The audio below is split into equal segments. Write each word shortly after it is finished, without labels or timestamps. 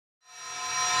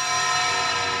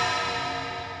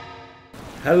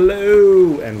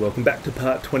Hello and welcome back to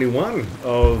part 21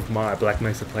 of my Black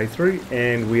Mesa playthrough,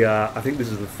 and I think this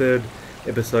is the third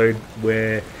episode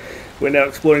where we're now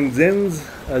exploring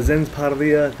Xen's part of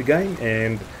the game,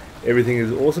 and everything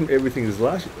is awesome, everything is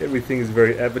lush, everything is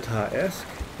very Avatar-esque,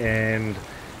 and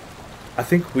I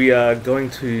think we are going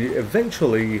to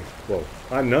eventually, well,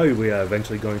 I know we are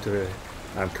eventually going to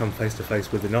come face to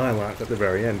face with the Nihilants at the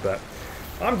very end, but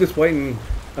I'm just waiting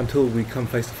until we come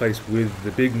face to face with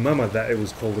the big mama that it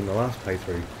was called in the last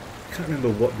playthrough. I can't remember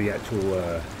what the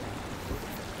actual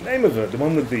name of it, the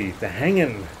one with the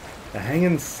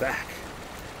hanging sack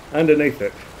underneath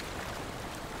it.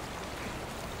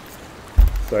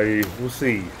 So we'll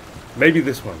see. Maybe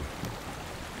this one.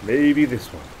 Maybe this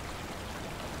one.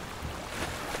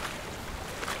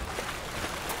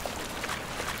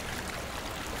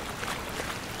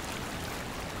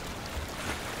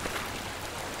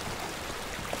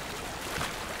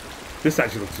 This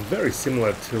actually looks very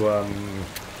similar to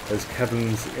those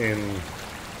cabins in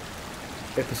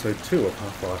episode 2 of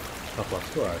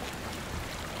Half-Life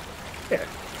 2. Yeah,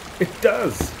 it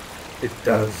does. It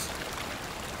does.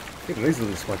 Even these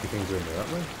little spiky things are in there,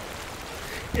 aren't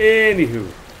they?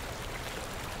 Anywho,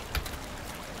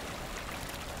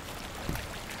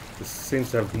 this seems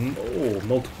to have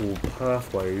multiple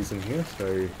pathways in here,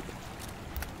 so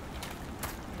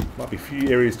might be a few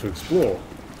areas to explore.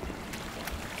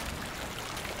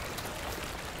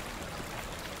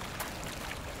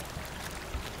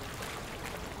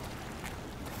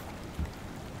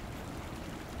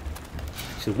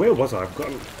 So where was I?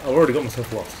 I've already got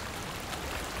myself lost.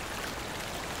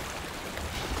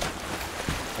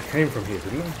 I came from here,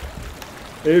 didn't I?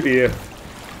 Oh dear.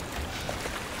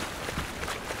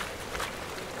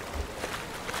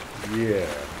 Yeah.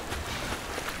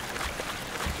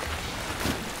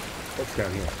 What's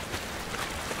down here?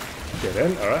 Dead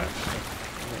end, alright.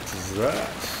 What's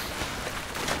that?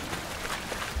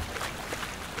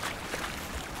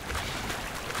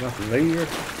 Nothing there.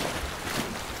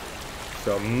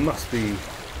 So it must be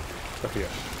up here.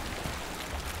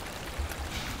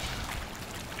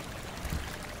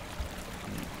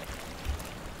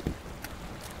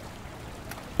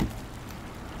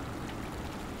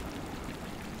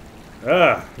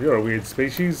 Ah, you're a weird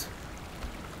species.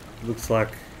 Looks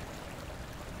like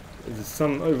there's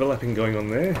some overlapping going on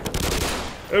there.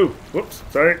 Oh, whoops,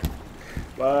 sorry.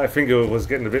 My finger was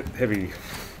getting a bit heavy.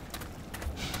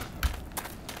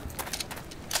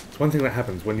 One thing that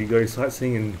happens when you go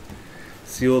sightseeing and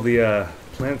see all the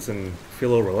plants and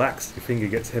feel all relaxed, your finger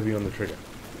gets heavy on the trigger.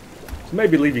 So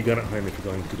maybe leave your gun at home if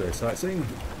you're going to go sightseeing.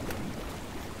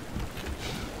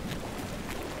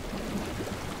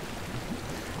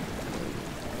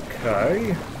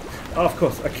 Okay. Oh, of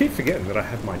course, I keep forgetting that I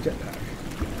have my jetpack.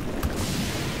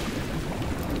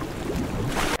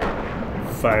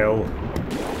 Fail.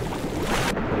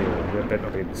 Anyway, there better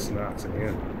not be any snarks in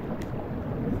here.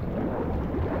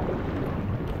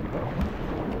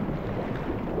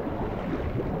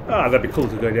 Ah, that'd be cool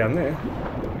to go down there.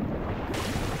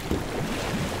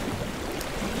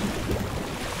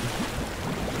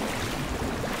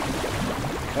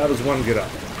 How does one get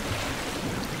up?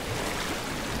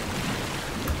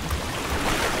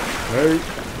 No.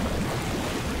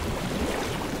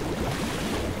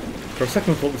 For a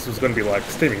second I thought this was going to be like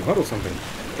steaming hot or something.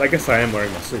 But I guess I am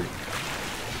wearing my suit.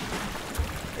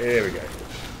 There we go.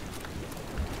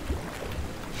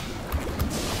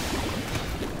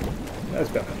 That's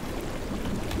better.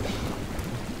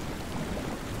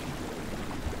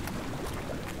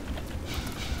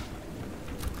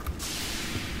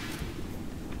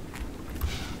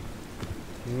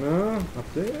 No,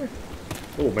 up there?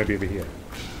 Oh, maybe over here.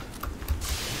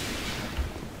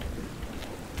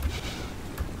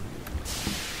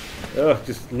 Ugh,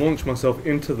 just launched myself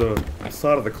into the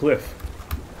side of the cliff.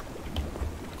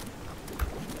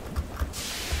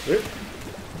 Oop.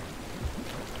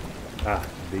 Ah,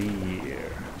 there.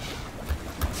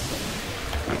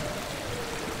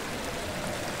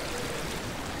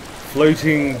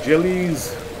 Floating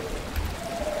jellies.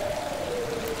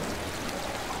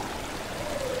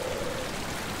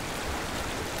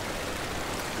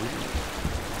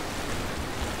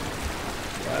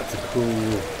 That's a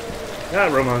cool.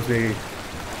 That reminds me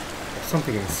of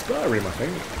something in Skyrim, I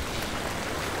think.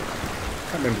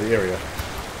 Can't remember the area.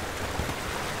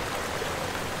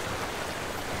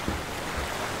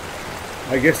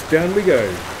 I guess down we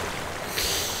go.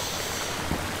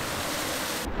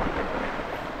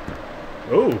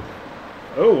 Oh!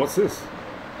 Oh, what's this?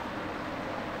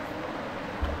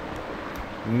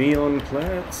 Neon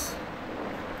plants.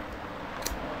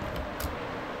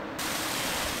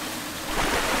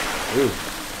 Ooh.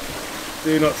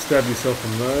 Do not stab yourself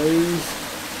on those.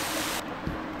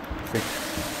 I think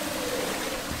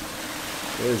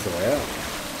there's the way out.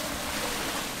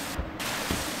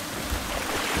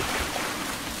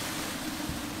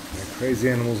 No crazy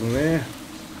animals in there.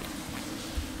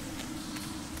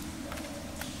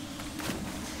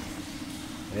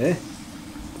 Eh?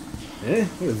 Eh?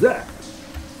 What is that?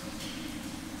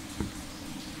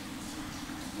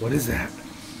 What is that?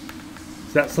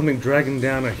 Is that something dragging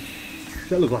down a...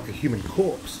 That looks like a human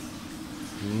corpse.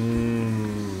 I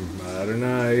don't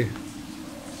know.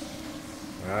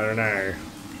 I don't know.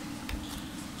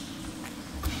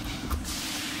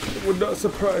 It would not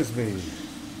surprise me.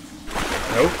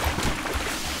 Nope.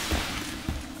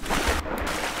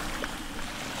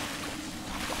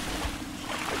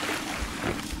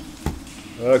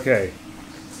 Okay.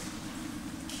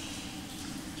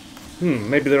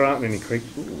 Maybe there aren't any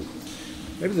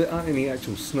maybe there aren't any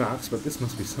actual snarks, but this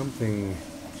must be something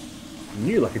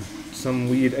new, like some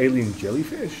weird alien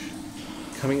jellyfish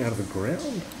coming out of the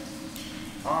ground.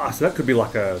 Ah, so that could be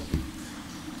like the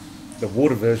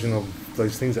water version of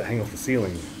those things that hang off the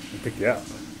ceiling and pick you up.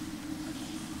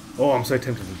 Oh, I'm so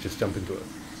tempted to just jump into it.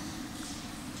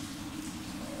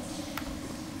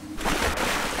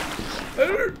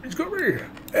 Oh, it's got me!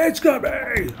 It's got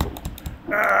me!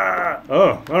 Ah!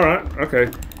 Oh, alright,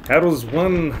 okay. How does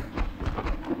one...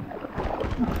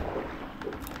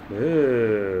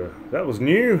 that was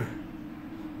new.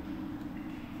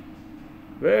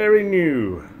 Very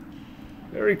new.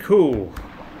 Very cool.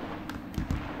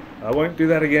 I won't do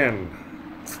that again.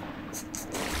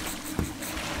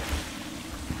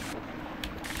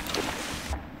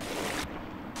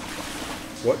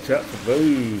 Watch out for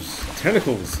those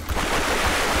tentacles.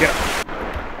 Get up.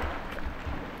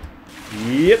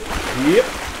 Yep, yep.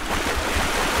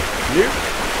 Nope.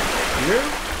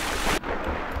 Nope.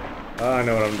 I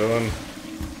know what I'm doing.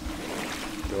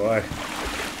 Do I?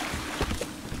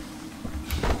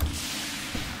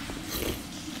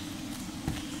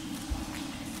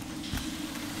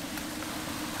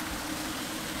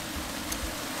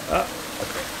 Ah,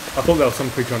 okay. I thought there was some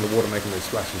creature underwater making those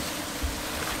splashes.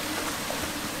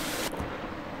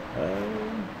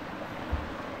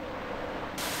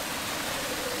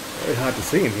 Very hard to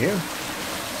see in here.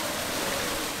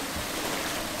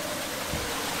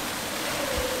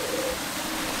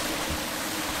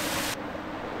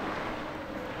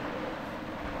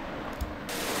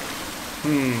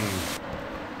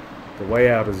 The way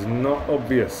out is not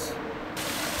obvious.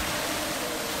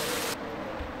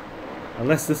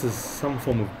 Unless this is some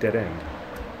form of dead end.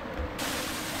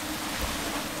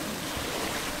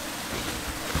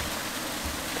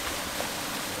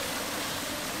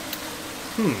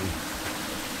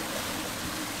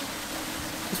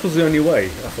 This was the only way, I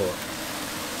thought,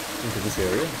 into this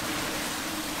area.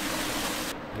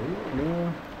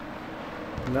 No.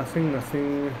 Nothing,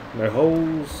 nothing. No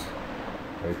holes.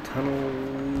 No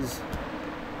tunnels.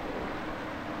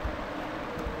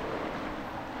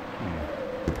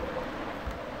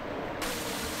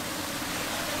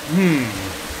 I'm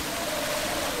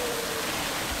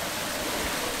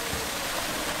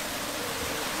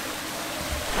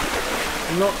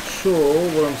not sure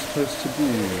what I'm supposed to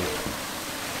do.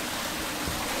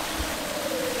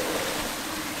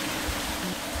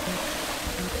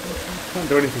 Can't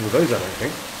do anything with those, I don't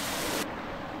think.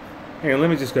 Hang on, let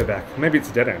me just go back. Maybe it's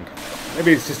a dead end.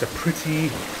 Maybe it's just a pretty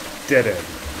dead end.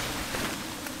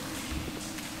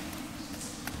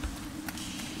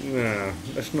 No,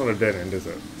 that's not a dead end, is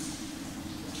it?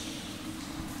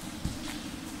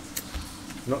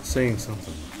 Not seeing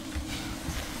something.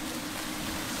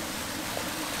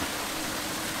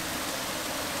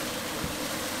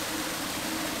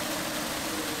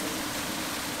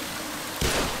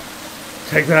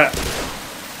 Take that!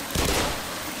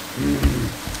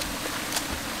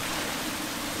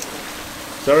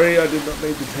 Sorry, I did not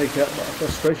mean to take out my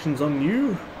frustrations on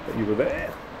you, but you were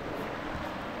there.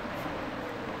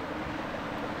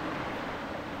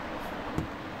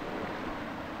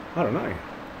 I don't know.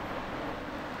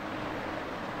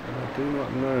 I do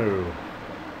not know.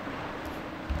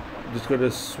 Just got to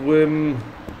swim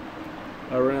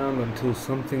around until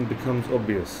something becomes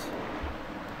obvious.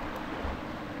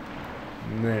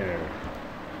 There.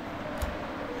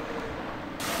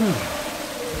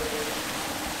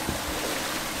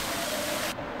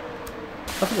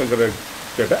 I think I'm gonna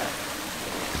go back.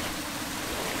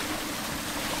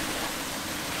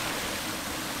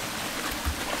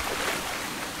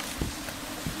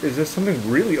 Is there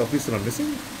something really obvious that I'm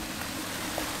missing?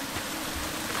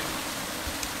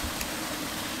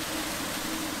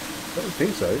 I don't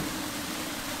think so.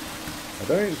 I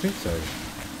don't think so.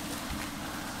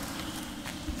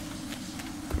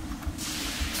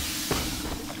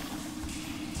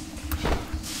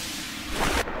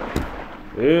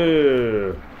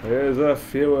 Ew, there's a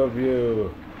few of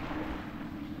you.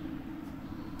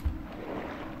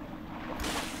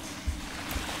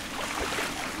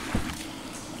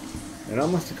 And I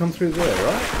must have come through there,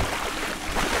 right?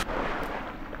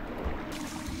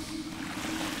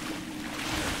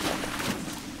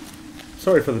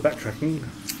 Sorry for the backtracking.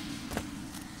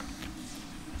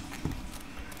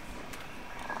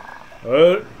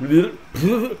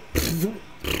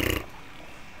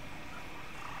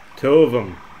 Two of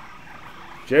them.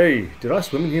 Gee, did I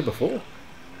swim in here before?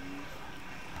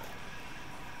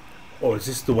 Or is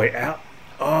this the way out?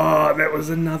 Oh, that was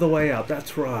another way out.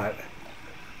 That's right.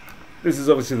 This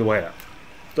is obviously the way out.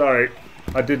 Sorry,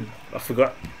 I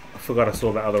forgot I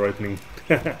saw that other opening.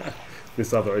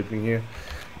 This other opening here.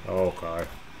 Okay.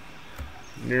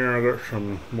 Now I got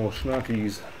some more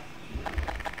snarkies.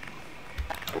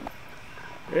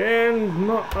 And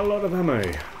not a lot of ammo.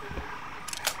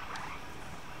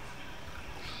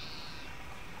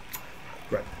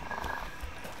 Right.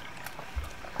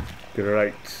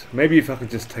 Great. Maybe if I could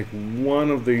just take one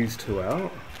of these two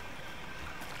out,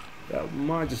 that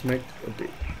might just make it a bit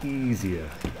easier.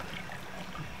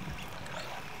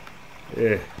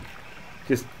 Yeah.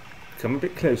 Just come a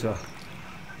bit closer.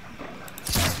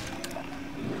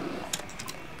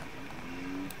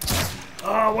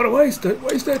 Oh, what a waste! Don't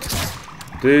waste it!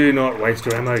 Do not waste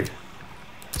your ammo. I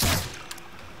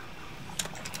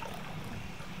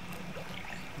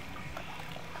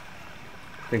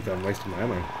think I'm wasting my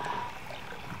ammo.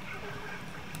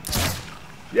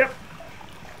 Yep.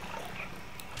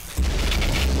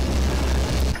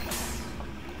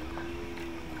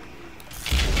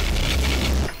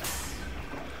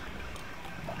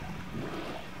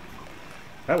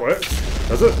 That works,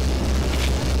 does it?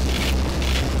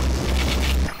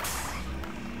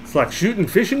 It's like shooting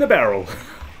fish in a barrel.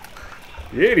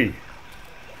 Yeti.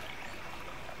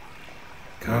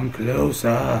 Come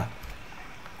closer.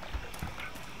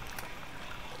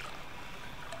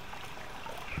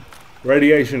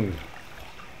 Radiation.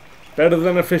 Better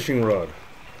than a fishing rod.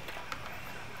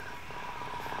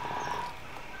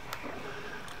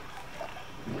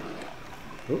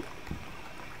 Ooh.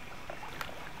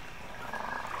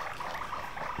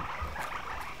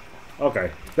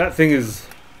 Okay, that thing is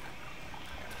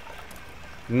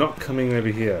not coming over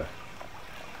here.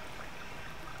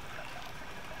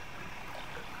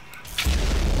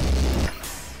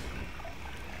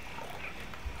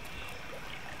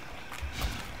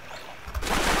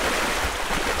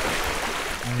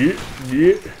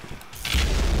 Yeah.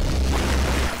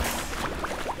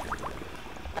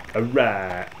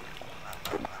 Alright.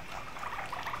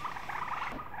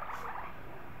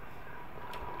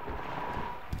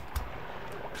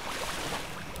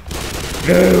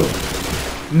 No!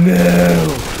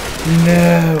 No!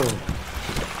 No!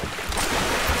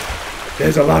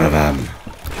 There's a lot of them!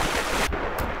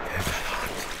 There's a lot.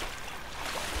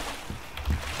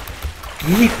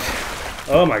 Yeet!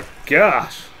 Oh my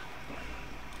gosh!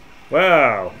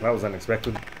 Wow, that was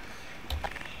unexpected.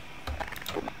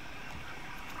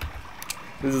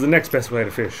 This is the next best way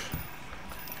to fish.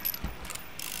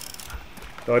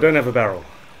 Though I don't have a barrel.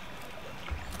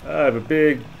 I have a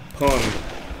big pond.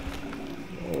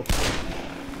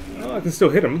 Oh, I can still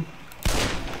hit him.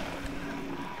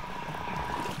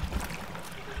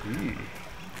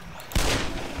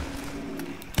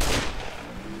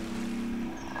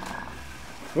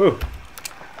 Whoa!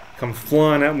 Come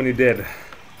flying out when you're dead.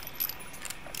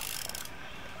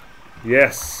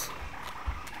 Yes.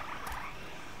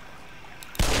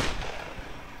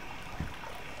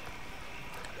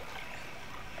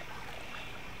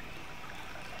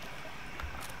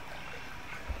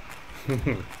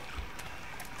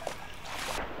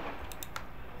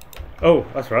 Oh,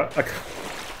 that's right.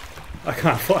 I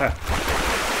can't fire.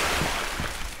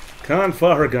 Can't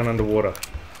fire a gun underwater.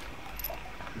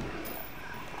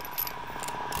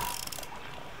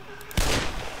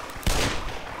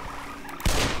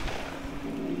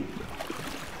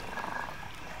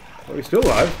 Are you still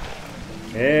alive?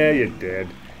 Yeah, you're dead.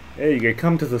 There you go,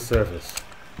 come to the surface.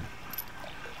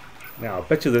 Now, I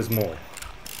bet you there's more.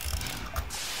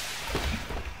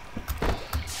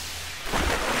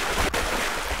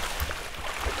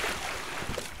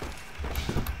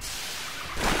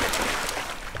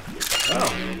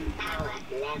 Oh.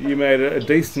 You made a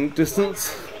decent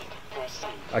distance.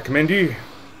 I commend you.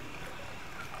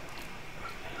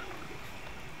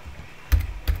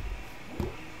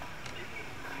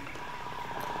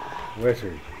 Where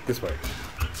to? This way.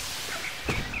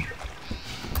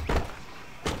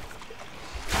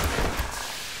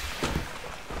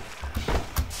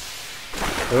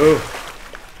 Oh.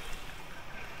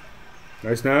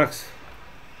 No Snarks.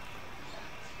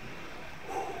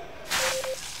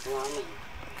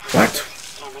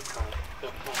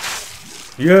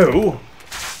 Yo!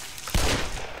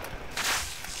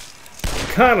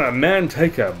 Can't a man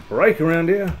take a break around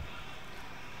here?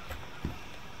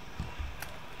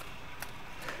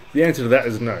 The answer to that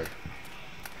is no.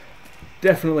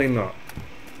 Definitely not.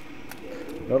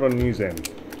 Not on New Zen.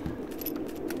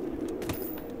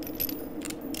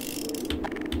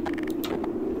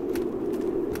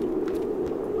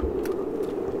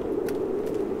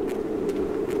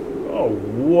 Oh,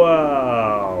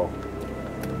 wow.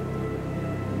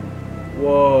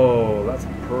 Whoa, that's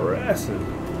impressive.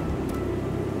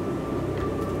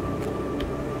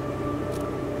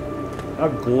 How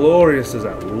glorious does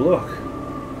that look?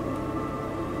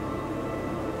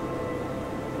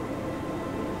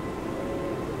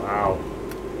 Wow.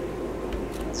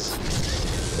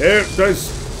 Don't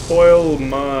spoil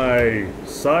my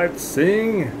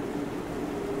sightseeing.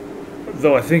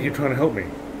 Though I think you're trying to help me.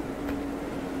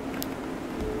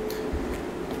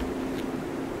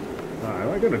 Am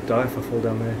I gonna die if I fall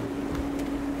down there?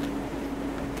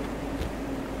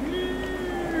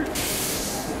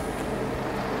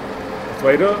 Let's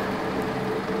wait up.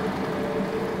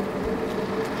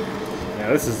 Now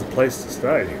this is the place to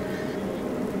stay.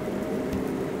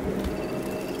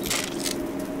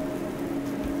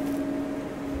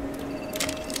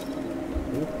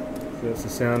 So that's the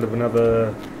sound of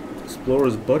another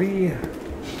explorer's body.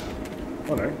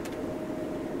 Oh no.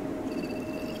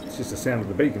 It's just the sound of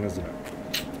the beacon, isn't it?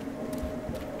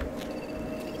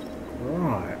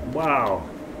 Right, wow.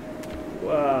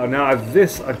 Wow, now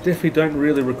this I definitely don't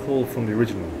really recall from the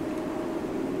original.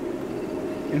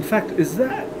 In fact, is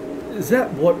that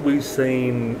what we've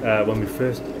seen when we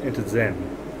first entered Xen?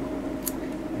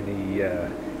 And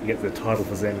you get the title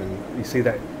for Xen and you see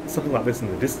that something like this in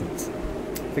the distance.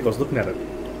 I think I was looking at it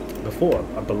before,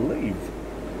 I believe.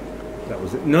 That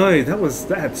was it. No,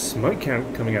 that had smoke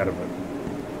coming out of it.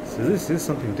 So this is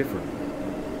something different.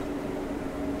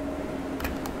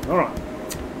 Alright.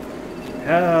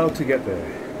 How to get there?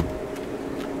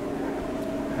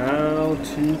 How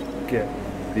to get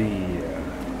there?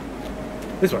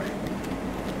 This way.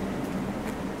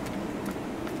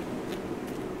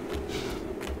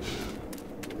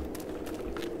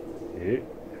 Yeah.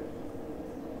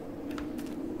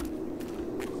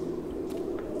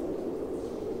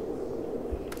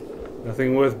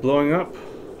 Nothing worth blowing up.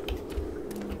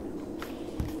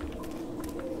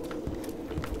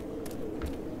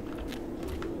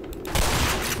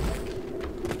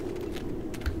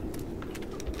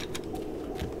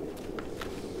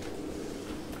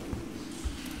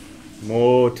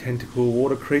 More tentacle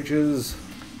water creatures.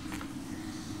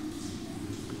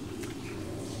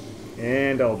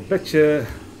 And I'll betcha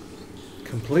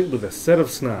complete with a set of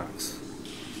Snarks.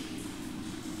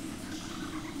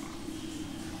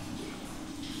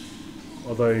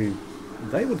 Although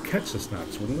they would catch the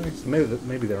Snarks, wouldn't they? So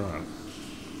maybe there aren't.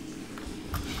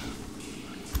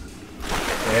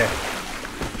 Yeah.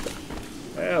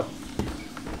 Well,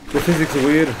 the physics are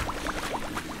weird.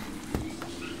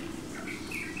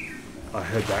 I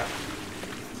heard that.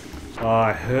 Oh,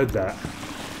 I heard that.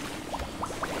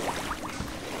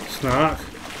 Snark.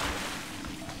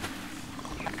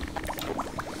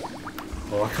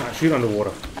 Oh, I can't shoot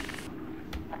underwater.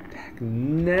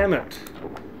 Damn it.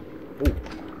 Oh.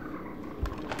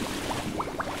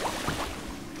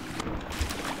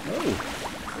 Oh.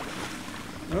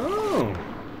 Oh.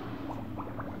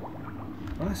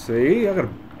 I see. I gotta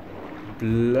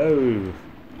blow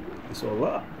this all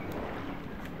up.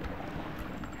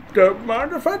 Don't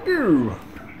mind if I do.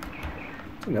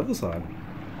 It's on the other side.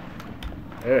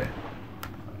 Yeah.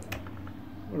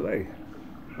 What are they?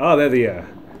 Oh, they're the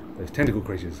those tentacle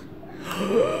creatures.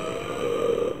 They're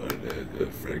the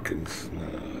freaking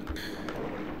Snark.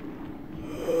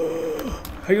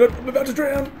 Hang on, I'm about to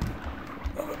drown.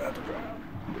 I'm about to drown.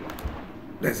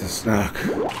 There's a Snark.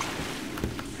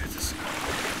 There's a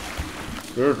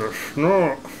Snark. There's a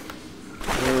Snark.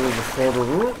 There's a sort of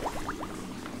rook.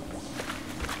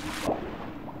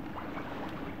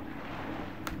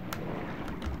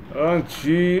 Aren't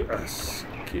you a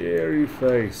scary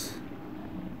face?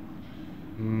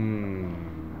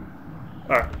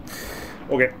 Alright.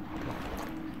 Okay.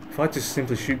 If I just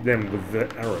simply shoot them with the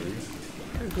arrow, I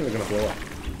think they're gonna blow up.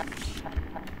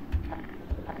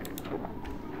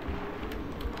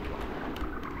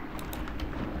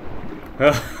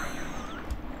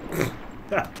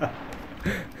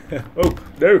 Oh,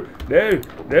 no, no,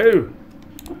 no!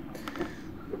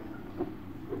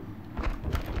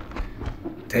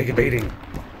 Take a beating.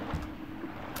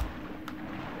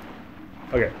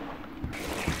 Okay.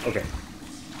 Okay.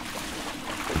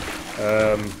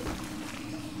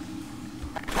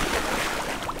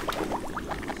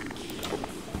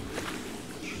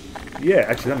 Yeah,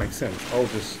 actually that makes sense. I'll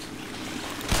just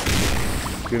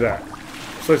do that.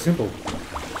 So simple.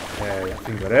 Okay, I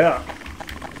think that out.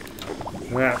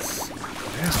 That's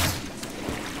out.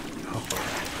 Oh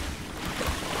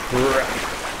crap.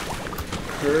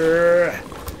 Crap.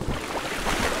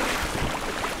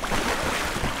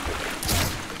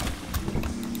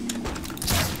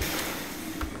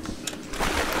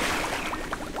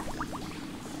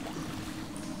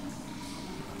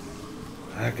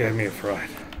 That gave me a fright.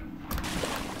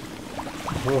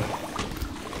 Oh.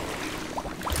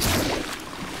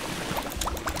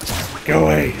 Go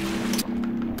away!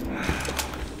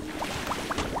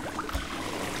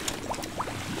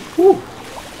 Whew.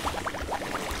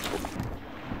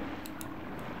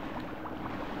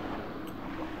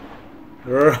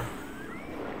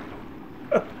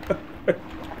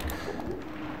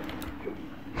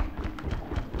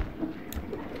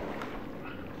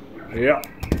 Yeah.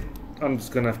 I'm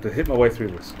just gonna have to hit my way through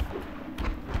this.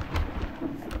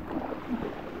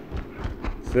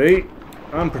 See?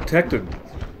 Unprotected.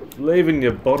 Leaving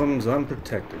your bottoms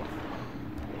unprotected.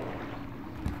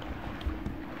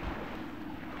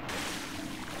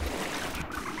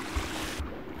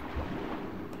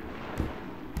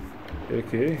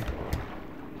 Okay.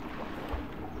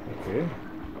 Okay.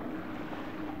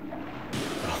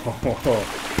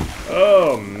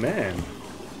 Oh man.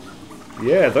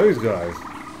 Yeah, those guys.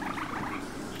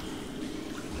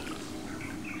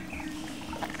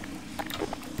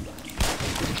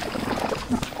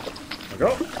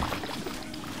 Go.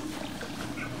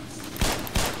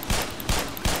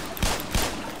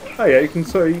 Oh yeah, you can.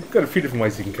 So you've got a few different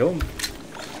ways you can kill them.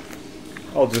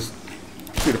 I'll just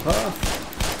shoot a path.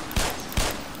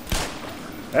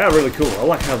 Ah, really cool. I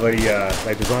like how they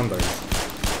designed those.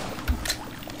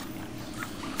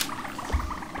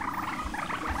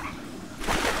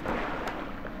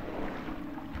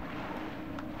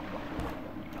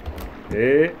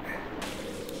 Yeah.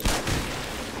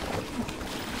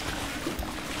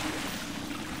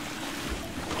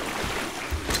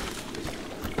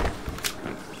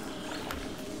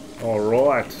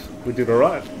 Alright, we did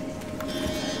alright.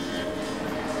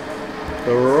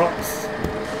 The rocks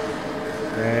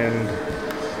and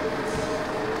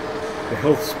the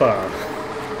health spa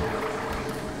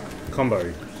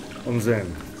combo on Xen.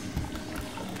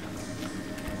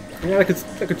 Yeah, I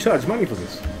could charge money for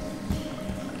this.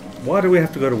 Why do we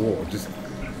have to go to war? Just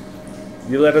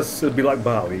you let us be like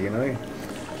Bali, you know.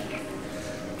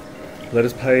 Let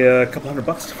us pay a couple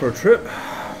 $100 for a trip.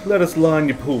 Let us line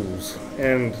your pools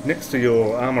and next to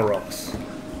your armor rocks.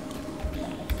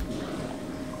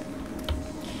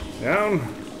 Down.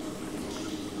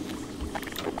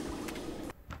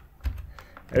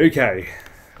 Okay.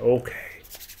 Okay.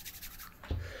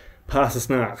 Past the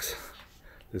Snarks.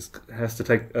 This has to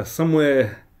take us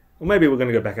somewhere. Or maybe we're going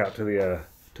to go back out to the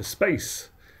to space.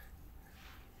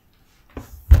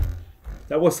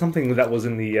 That was something that was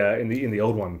in the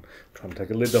old one. I'm trying to take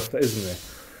a lid off that, isn't there?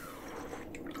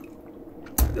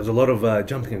 There's a lot of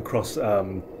jumping across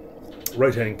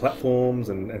rotating platforms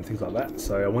and things like that.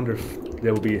 So I wonder if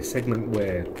there will be a segment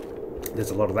where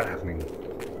there's a lot of that happening.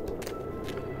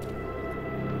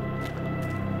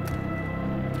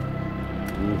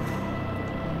 Oof.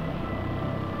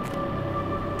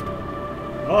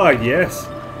 Oh yes,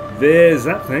 there's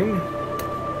that thing.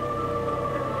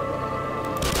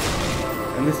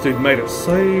 And this dude made it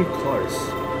so close.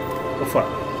 Oh fuck.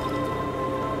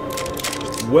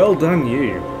 Well done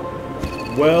you.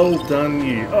 Well done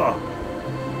you. Oh.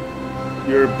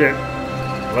 You're a bit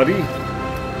bloody.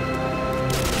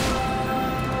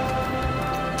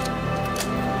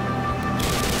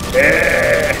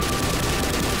 Yeah.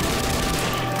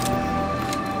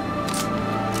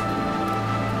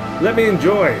 Let me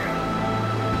enjoy.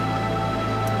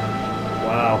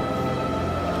 Wow.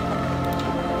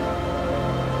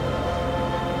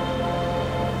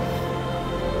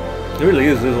 It really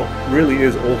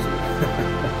is awesome.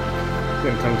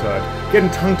 Getting tongue-tied.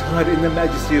 Getting tongue-tied in the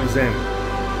majesty of Xen.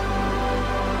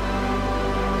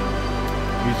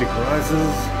 Music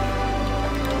rises.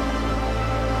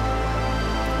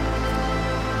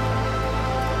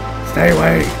 Stay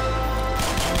away!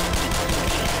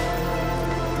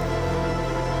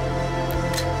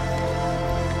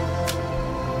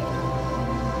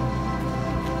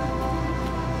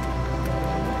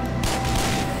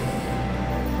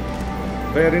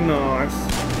 Very nice.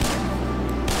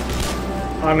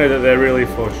 I know that they're really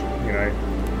for, you know,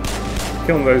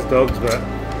 killing those dogs, but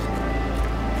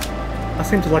I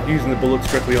seem to like using the bullets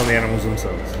directly on the animals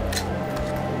themselves.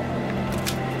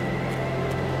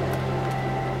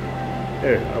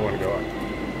 Yeah, I want to go up.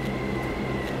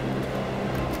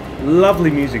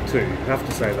 Lovely music too, I have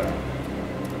to say that.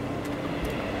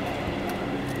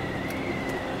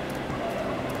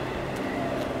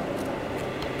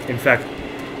 In fact,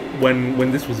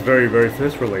 when this was very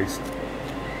first released,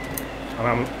 and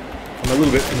I'm a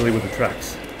little bit familiar with the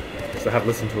tracks, because I have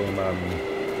listened to them,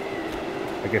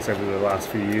 I guess over the last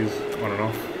few years, on and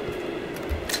off.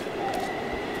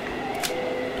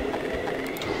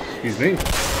 Excuse me.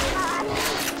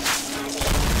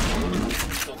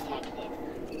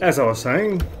 As I was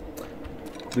saying,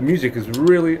 the music is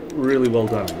really well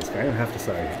done in this game, I have to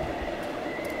say.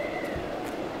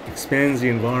 Expands the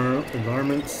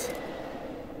environments.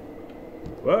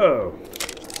 Whoa!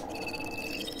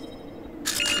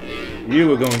 You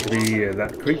were going to be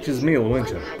that creature's meal, weren't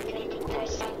you?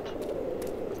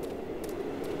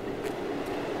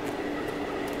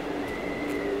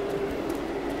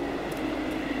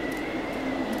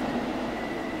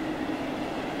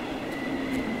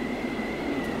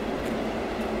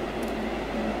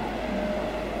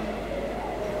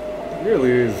 It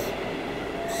really is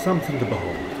something to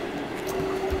behold.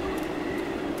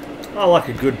 I like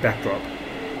a good backdrop.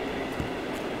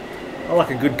 I like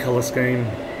a good colour scheme.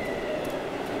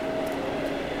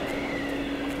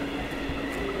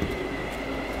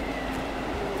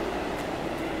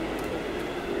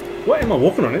 What am I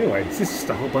walking on anyway? Is this just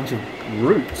a whole bunch of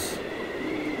roots?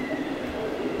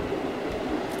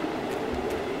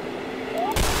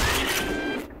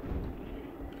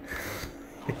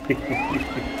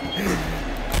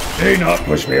 Do not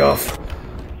push me off.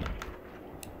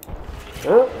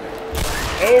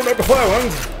 Oh, not the fire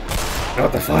ones!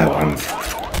 Not the fire ones!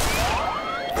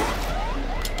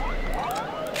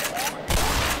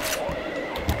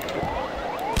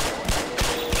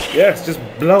 Yes, just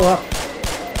blow up.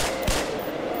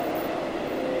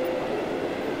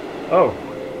 Oh.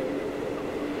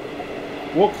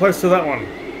 Walk close to that one.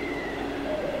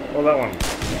 Or that one.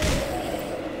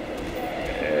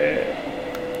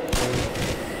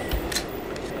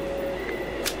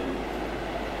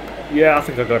 Yeah, I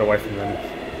think I got away from them.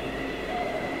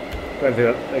 Don't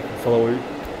think that they can follow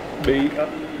me up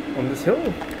on this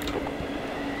hill.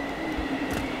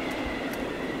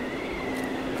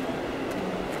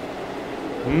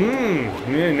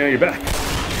 Yeah, now you're back.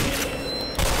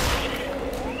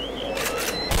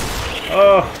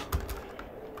 Oh,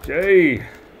 gee.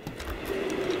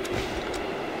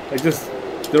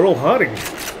 They're all hiding.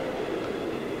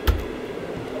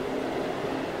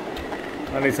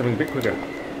 I need something a bit quicker.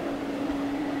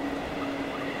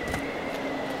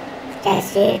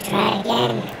 Just you try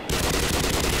again.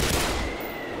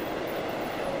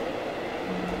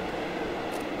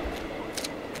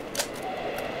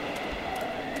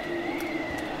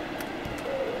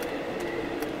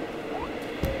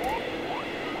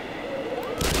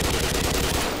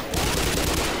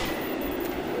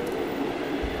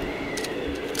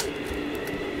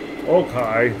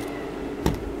 Okay.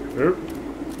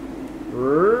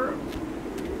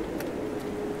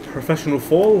 Professional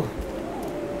fall.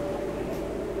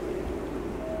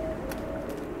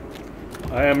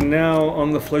 I am now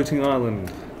on the floating island,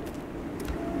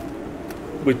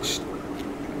 which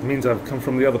means I've come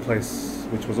from the other place,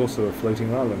 which was also a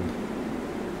floating island.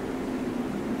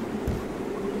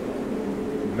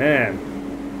 Man.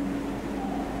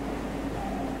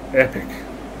 Epic.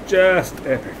 Just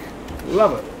epic.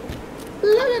 Love it.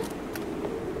 Love it.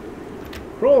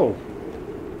 Crawl.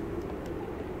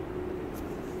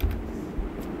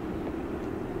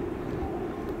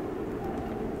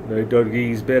 No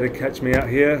doggies better catch me out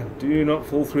here. Do not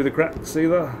fall through the cracks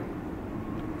either.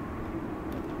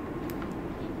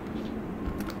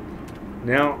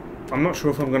 Now, I'm not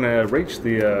sure if I'm going to reach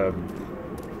the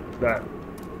that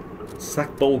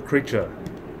sack bowl creature.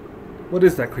 What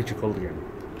is that creature called again?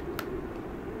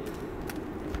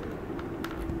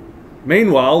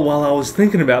 Meanwhile, while I was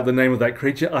thinking about the name of that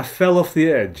creature, I fell off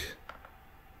the edge.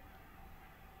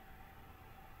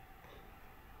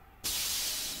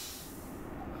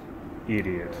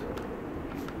 Idiot.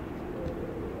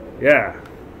 Yeah.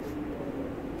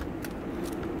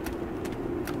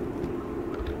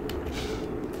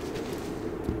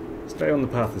 Stay on the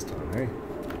path this time, hey?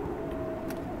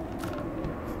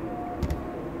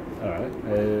 Alright,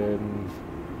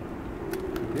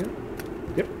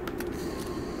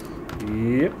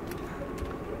 Yep.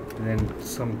 And then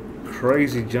some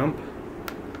crazy jump.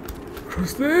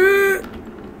 Across there!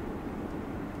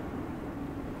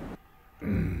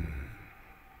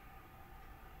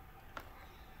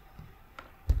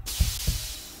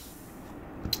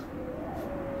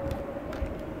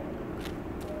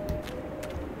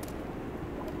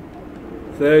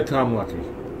 Third time lucky.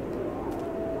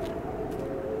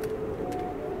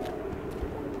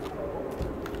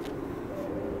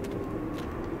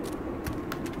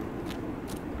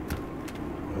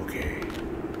 Okay.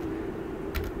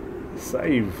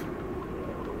 Save.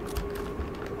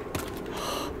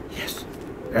 Yes.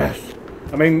 Yes.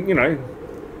 I mean, you know,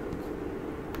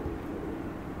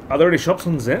 are there any shops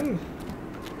on Xen?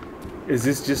 Is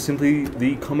this just simply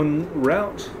the common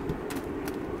route?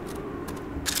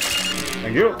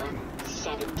 Thank you.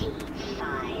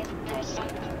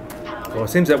 Well, it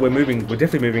seems that we're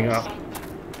definitely moving up.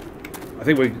 I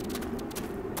think we're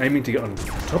aiming to get on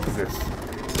top of this.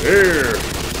 There.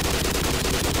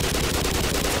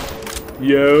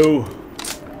 Yo.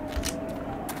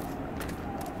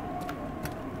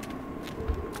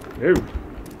 Yo.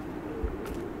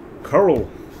 Coral.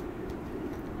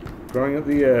 Growing at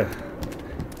the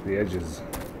edges.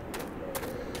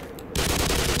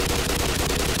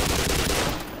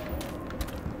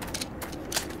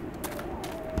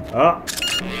 Ah.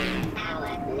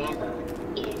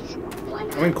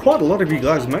 I mean, quite a lot of you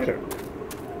guys made it.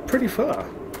 Pretty far.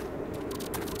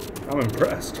 I'm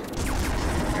impressed.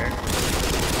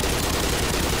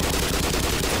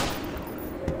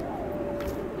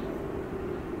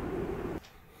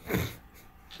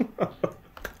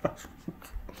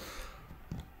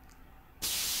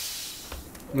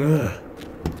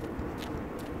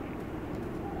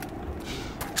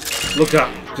 Look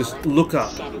up. Just look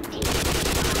up.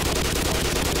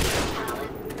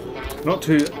 Not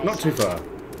too far.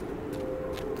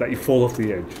 That you fall off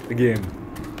the edge again.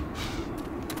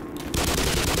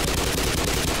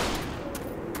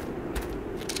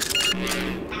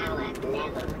 Power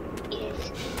level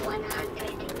is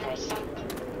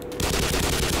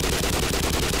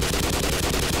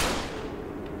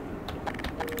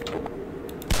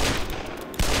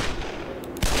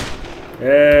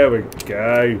There we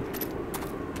go.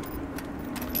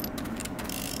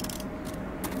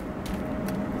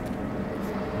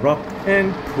 Rock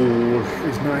and pool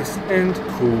is nice and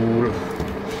cool.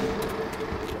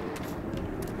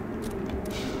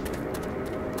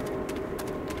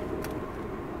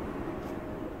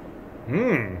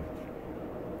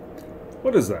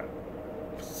 What is that?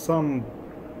 Some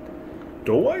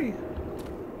doorway?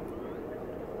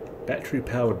 Battery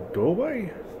powered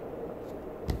doorway?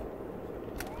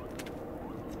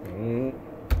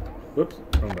 Whoops,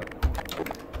 wrong button.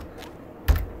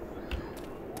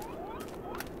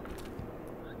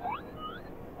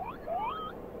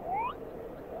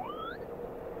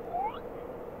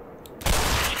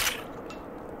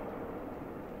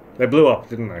 They blew up,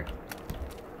 didn't they?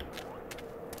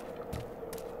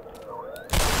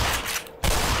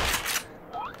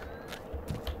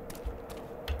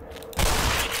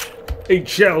 Eat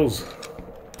shells!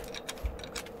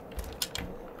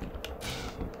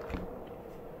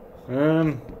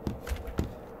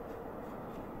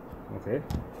 Okay.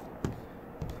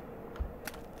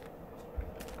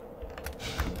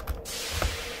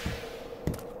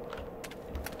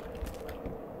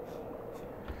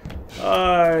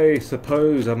 I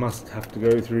suppose I must have to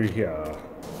go through here.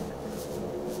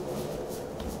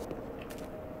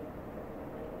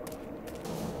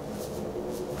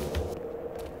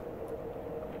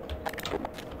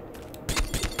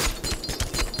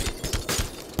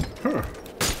 Huh.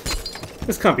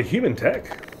 This can't be human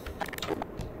tech.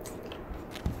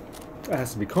 That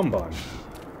has to be combine.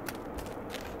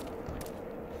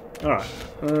 Alright.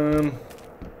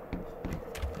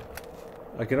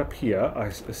 I get up here, I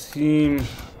assume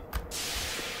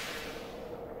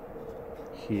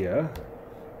here,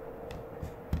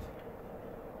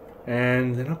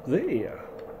 and then up there.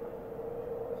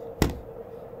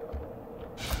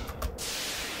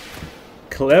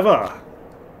 Clever.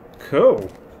 Cool.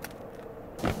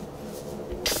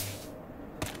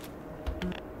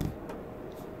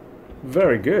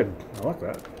 Very good. I like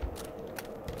that.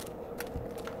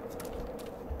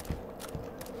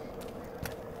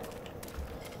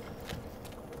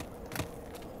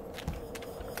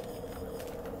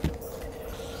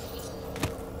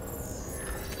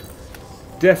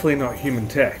 Definitely not human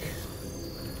tech.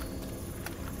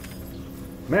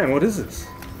 Man, what is this?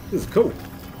 This is cool.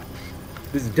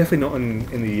 This is definitely not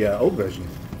in the old version.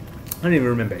 I don't even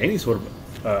remember any sort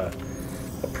of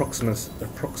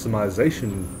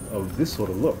approximation of this sort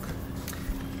of look.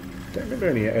 Don't remember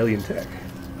any alien tech.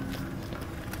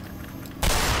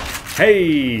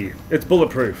 Hey! It's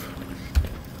bulletproof.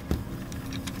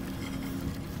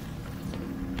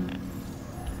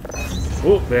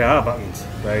 Oh, there are buttons.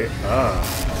 They are.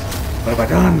 What have I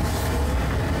done?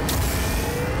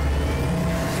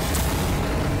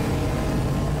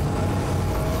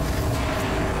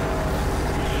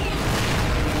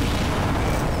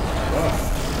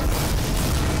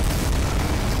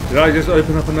 Did I just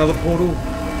open up another portal?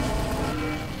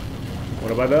 What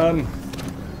have I done?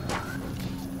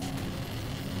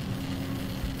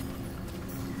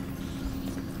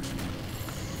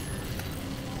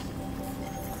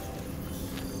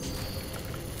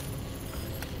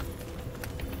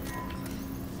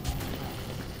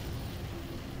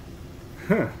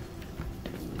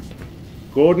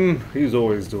 Gordon, he's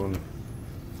always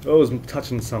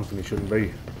touching something he shouldn't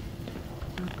be.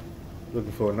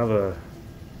 Looking for another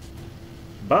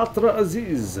Batra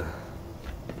Aziz.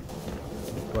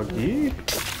 Plug here.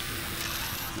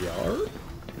 Yar.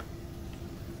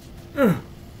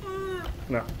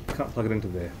 No, can't plug it into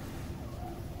there.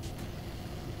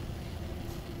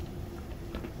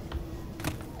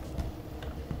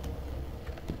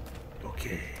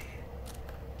 Okay.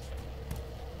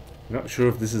 Not sure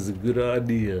if this is a good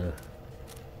idea.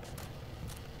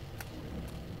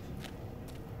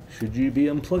 Should you be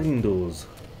unplugging doors?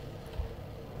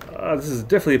 This is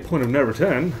definitely a point of no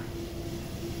return.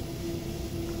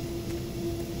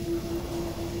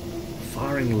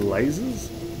 Firing lasers?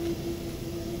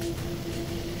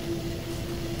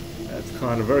 That's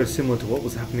kind of very similar to what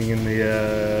was happening in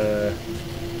the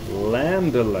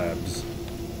Lambda Labs.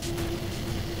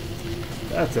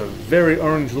 That's a very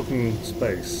orange looking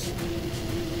space.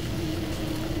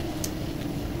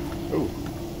 Oh.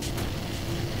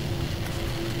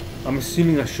 I'm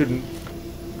assuming I shouldn't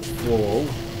fall.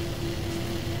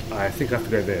 I think I have to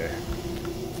go there.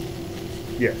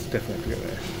 Yes, definitely have to go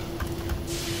there.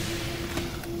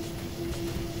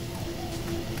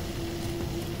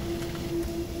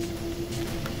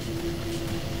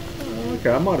 Okay,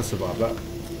 I might have survived that.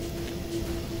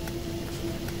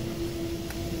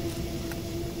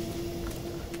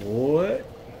 What?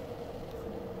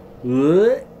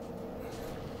 What?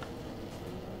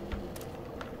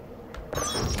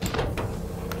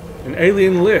 An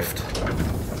alien lift.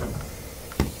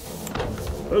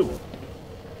 Oh.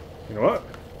 You know what?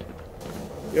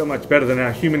 You're much better than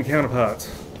our human counterparts.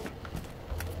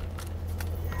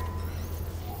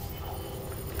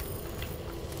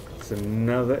 It's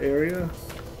another area.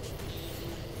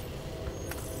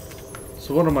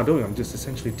 So what am I doing? I'm just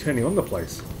essentially turning on the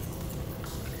place.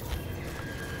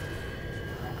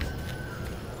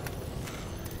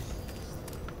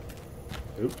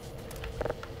 Oop.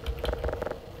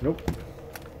 Nope.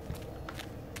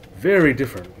 Very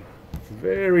different.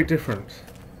 Very different.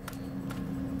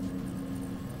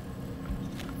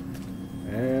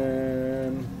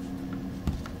 And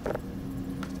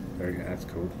there you go, that's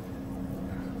cool.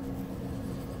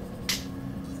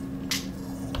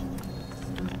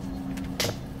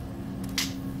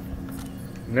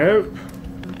 Nope.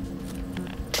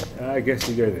 I guess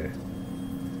you go there.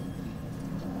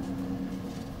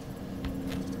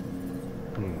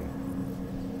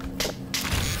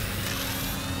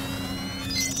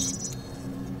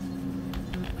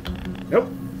 Nope.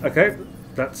 Okay,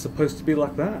 that's supposed to be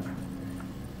like that.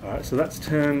 Alright, so that's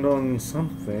turned on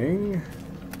something.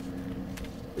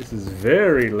 This is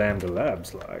very Lambda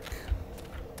Labs like.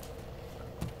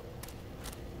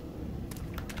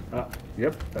 Ah,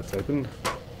 yep, that's opened.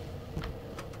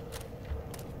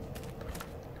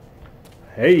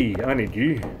 Hey, I need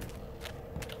you.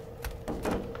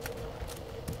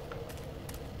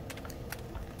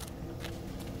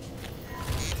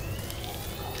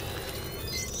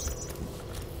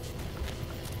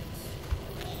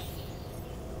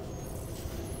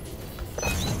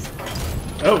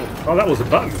 Oh, that was a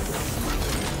button.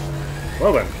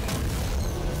 Well then.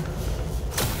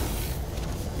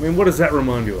 I mean, what does that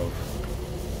remind you of?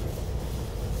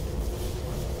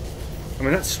 I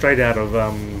mean, that's straight out of,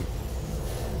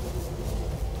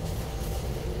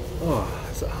 oh,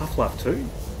 is it Half-Life 2?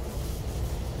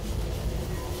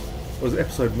 Or was it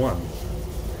Episode 1?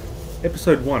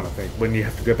 Episode 1, I think, when you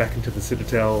have to go back into the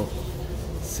Citadel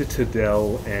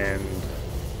and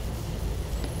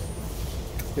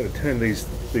you gotta turn these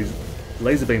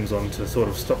laser beams on to sort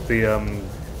of stop the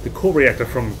core reactor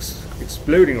from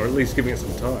exploding, or at least giving it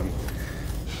some time.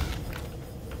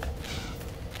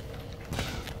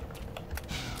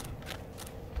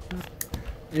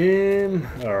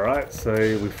 Alright, so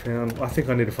we found... I think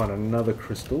I need to find another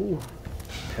crystal.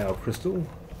 Power crystal.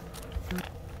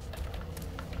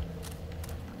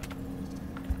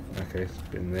 Okay, it's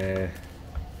been there.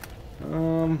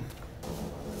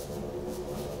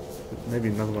 Maybe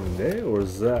another one in there, or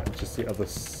is that just the other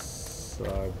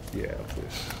side? Yeah, of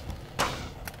this.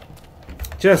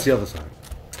 Just the other side.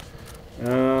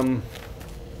 No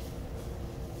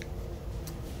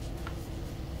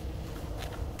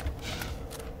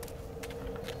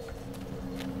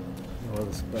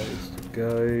other space to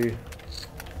go.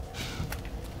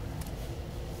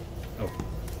 Oh.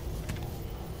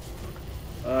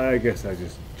 I guess I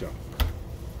just jump.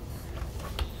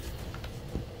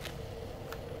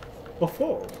 Or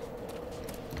fall.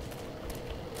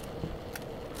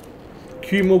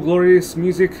 Cue more glorious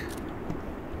music.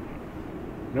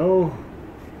 No.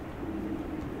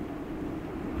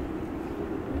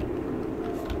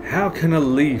 How can a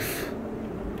leaf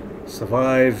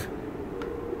survive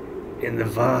in the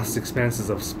vast expanses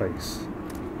of space?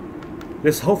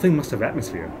 This whole thing must have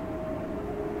atmosphere.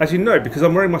 Actually, no, because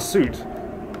I'm wearing my suit,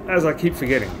 as I keep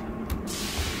forgetting.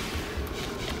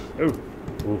 Oh.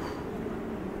 Oof.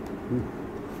 Ooh.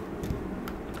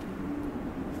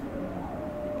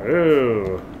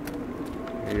 Oh.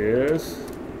 Yes.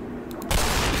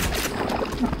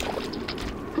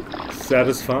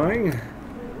 Satisfying.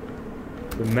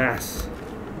 The mass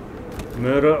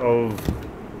murder of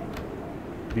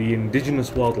the indigenous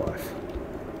wildlife.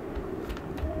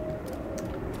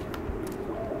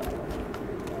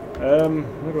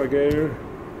 Where do I go?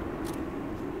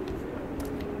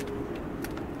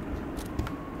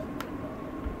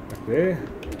 Back there.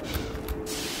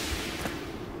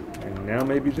 And now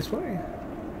maybe this way?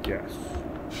 Yes.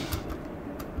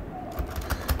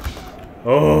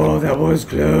 Oh, that was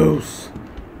close.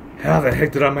 How the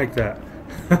heck did I make that?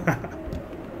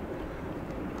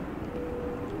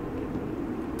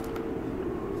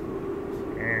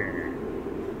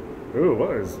 Oh,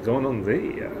 what is going on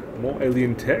there? More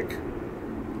alien tech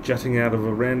jutting out of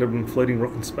a random floating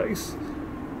rock in space.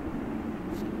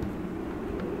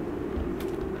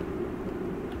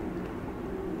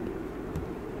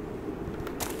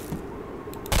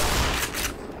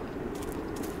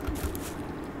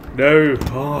 No!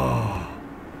 Oh.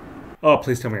 Oh,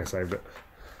 please tell me I saved it.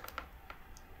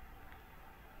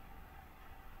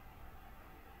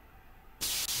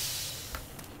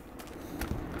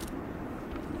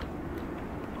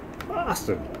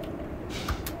 Bastard.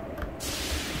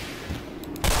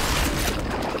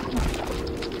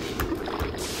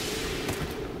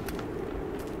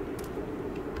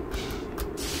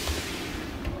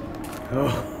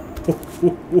 Oh.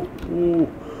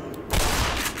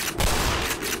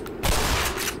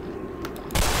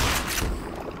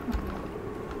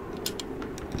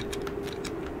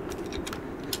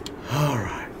 All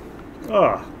right.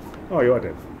 Oh, you are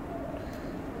dead.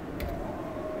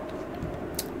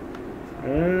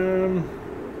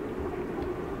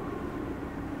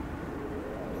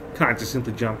 Can't just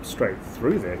simply jump straight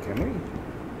through there, can we?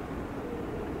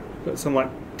 Got some like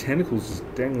tentacles just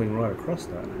dangling right across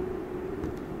that.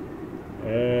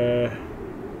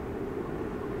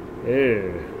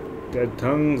 Dead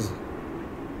tongues.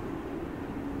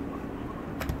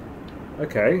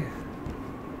 Okay.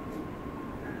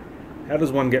 How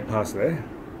does one get past there?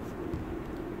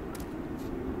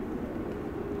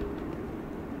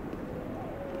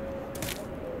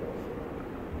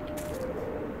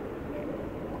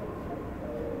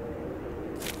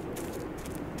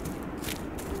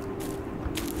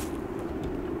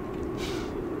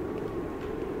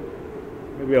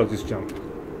 Maybe I'll just jump.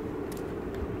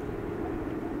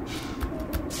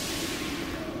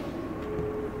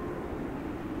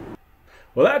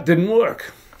 Well, that didn't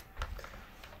work.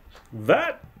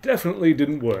 That definitely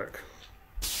didn't work.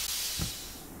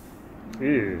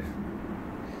 Ew.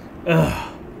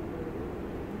 Ugh.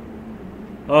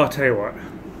 Oh, I'll tell you what.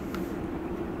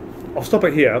 I'll stop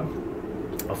it here.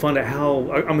 I'll find out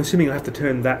how... I'm assuming I have to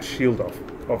turn that shield off,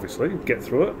 obviously, get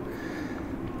through it.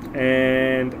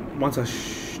 And once I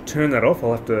turn that off,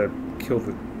 I'll have to kill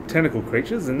the tentacle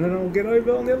creatures, and then I'll get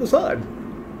over on the other side.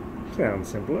 Sounds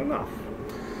simple enough.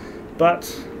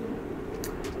 But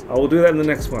I will do that in the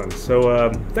next one. So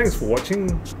thanks for watching.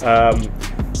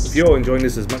 If you're enjoying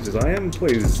this as much as I am,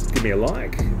 please give me a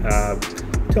like.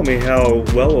 Tell me how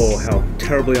well or how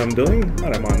terribly I'm doing.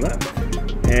 I don't mind that.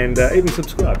 And even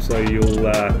subscribe so you'll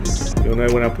know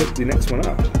when I put the next one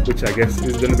up, which I guess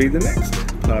is going to be the next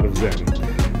part of Xen.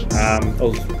 I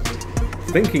was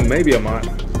thinking maybe I might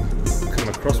come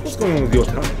across... What's going on with your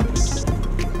tongue?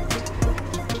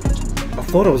 I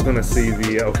thought I was going to see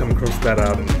the... I'll come across that...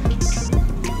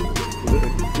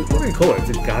 what do you call it? Is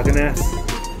it Garganath?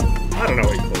 I don't know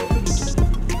what you call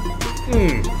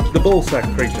it. The ballsack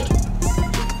creature.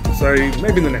 So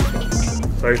maybe in the next one.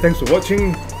 So thanks for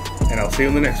watching, and I'll see you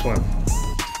in the next one.